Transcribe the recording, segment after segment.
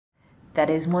That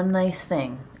is one nice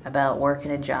thing about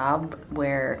working a job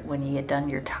where when you get done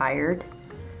you're tired,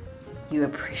 you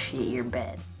appreciate your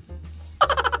bed.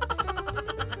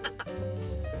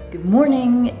 Good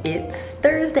morning, it's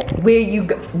Thursday. Where you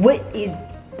go? What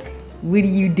are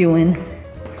you doing?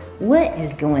 What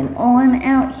is going on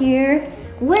out here?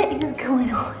 What is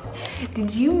going on?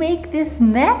 Did you make this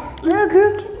mess, little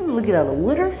girl kitten? Look at all the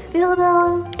water spilled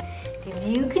on. Did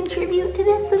you contribute to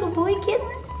this, little boy kitten?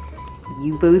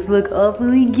 You both look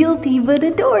awfully guilty but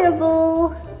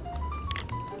adorable.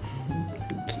 So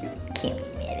cute. Can't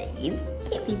be mad at you.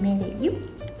 Can't be mad at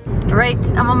you. All right,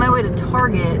 I'm on my way to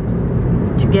Target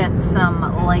to get some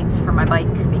lights for my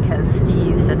bike because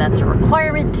Steve said that's a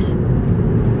requirement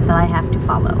that I have to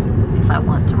follow if I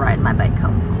want to ride my bike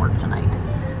home from work tonight.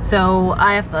 So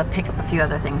I have to pick up a few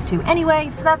other things too.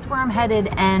 Anyway, so that's where I'm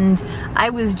headed, and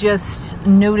I was just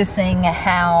noticing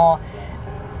how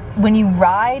when you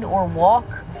ride or walk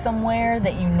somewhere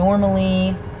that you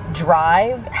normally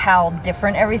drive, how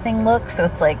different everything looks. So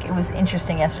it's like, it was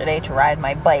interesting yesterday to ride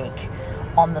my bike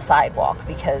on the sidewalk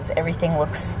because everything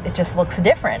just looks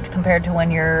different compared to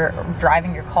when you're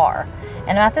driving your car.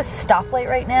 And I'm at this stoplight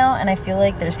right now, and I feel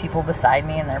like there's people beside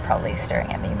me and they're probably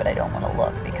staring at me, but I don't want to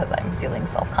look because I'm feeling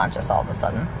self-conscious all of a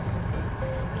sudden.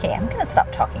 Okay, I'm gonna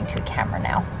stop talking to a camera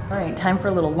now. All right, time for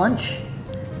a little lunch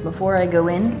before I go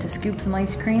in to scoop some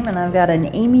ice cream, and I've got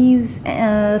an Amy's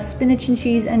spinach and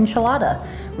cheese enchilada,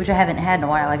 which I haven't had in a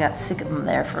while. I got sick of them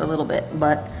there for a little bit,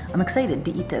 but I'm excited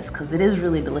to eat this because it is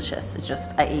really delicious. It's just,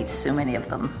 I ate so many of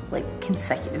them, like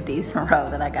consecutive days in a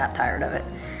row, that I got tired of it.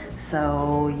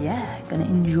 So yeah, gonna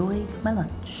enjoy my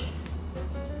lunch.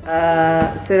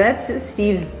 So that's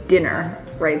Steve's dinner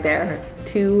right there.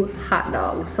 2 hot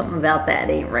dogs. Something about that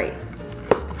ain't right.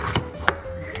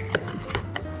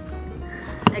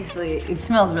 Actually, it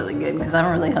smells really good because I'm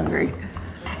really hungry.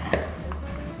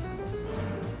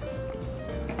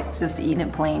 Just eating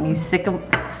it plain. He's sick of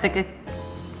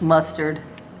mustard.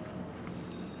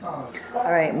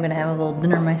 All right, I'm gonna have a little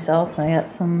dinner myself. I got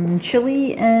some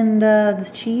chili and this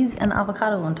cheese and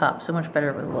avocado on top. So much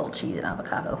better with a little cheese and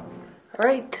avocado. All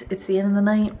right, it's the end of the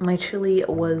night. My chili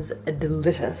was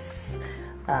delicious.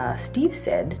 Steve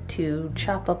said to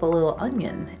chop up a little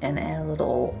onion and add a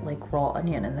little like raw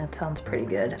onion, and that sounds pretty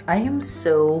good. I am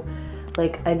so,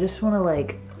 like, I just wanna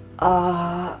like,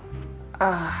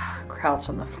 crouch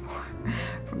on the floor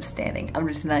from standing. I'm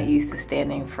just not used to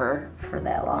standing for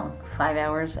that long. 5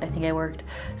 hours, I think I worked.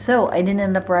 So I didn't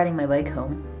end up riding my bike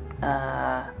home.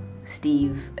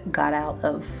 Steve got out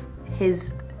of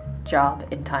his job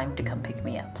in time to come pick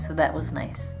me up, so that was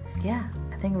nice. Yeah,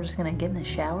 I think we're just gonna get in the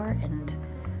shower and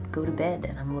go to bed,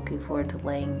 and I'm looking forward to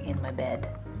laying in my bed.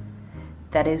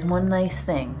 That is one nice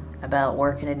thing about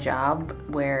working a job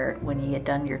where when you get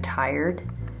done you're tired,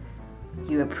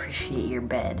 you appreciate your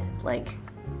bed. Like,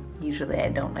 usually I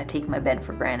don't, I take my bed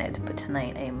for granted, but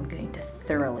tonight I am going to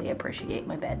thoroughly appreciate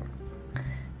my bed.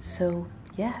 So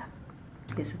yeah,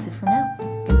 I guess that's it for now.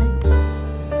 Good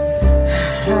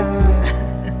night.